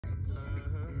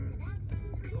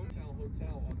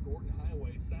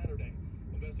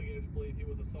Investigators believe he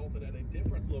was assaulted at a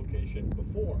different location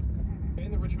before.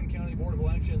 And the Richmond County Board of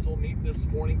Elections will meet this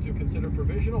morning to consider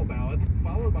provisional ballots,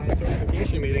 followed by a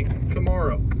certification meeting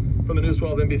tomorrow. From the News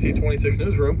 12 NBC 26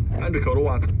 newsroom, I'm Dakota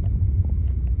Watson.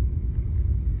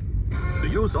 Do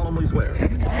you solemnly swear?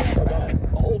 A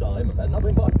whole dime and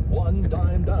nothing but one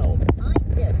dime down.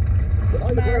 Yes.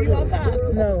 Are you on top?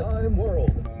 No. Dime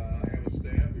world. I have a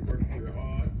staff. We work very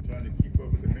hard, trying to keep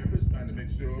up with the members, trying to make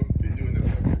sure they're doing an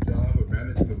effective job of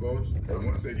managing the votes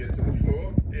once they get to the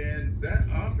floor. And that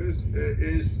office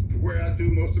is where I do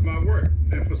most of my work.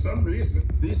 And for some reason,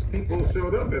 these people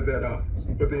showed up at that office.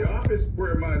 But the office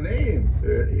where my name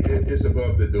is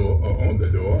above the door, or on the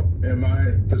door, and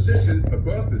my position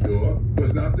above the door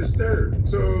was not disturbed.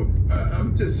 So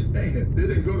I'm just saying, they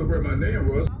didn't go to where my name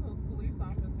was. All those police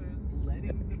officers letting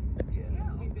them with the gate,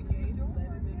 letting them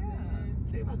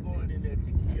in. They were going in there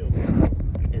to kill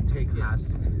and take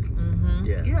hostages. Mm-hmm.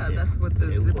 Yeah, that's what the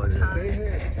zip ties. They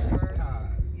had twist ties.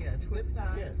 Yeah, twist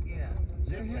ties. Yeah.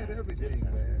 They had everything,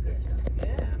 man.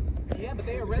 Yeah, but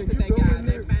they arrested that guy.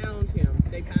 They found him.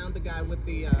 They found the guy with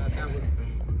the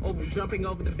that was jumping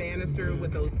over the banister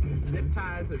with those zip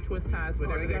ties or twist ties,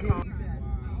 whatever they're called.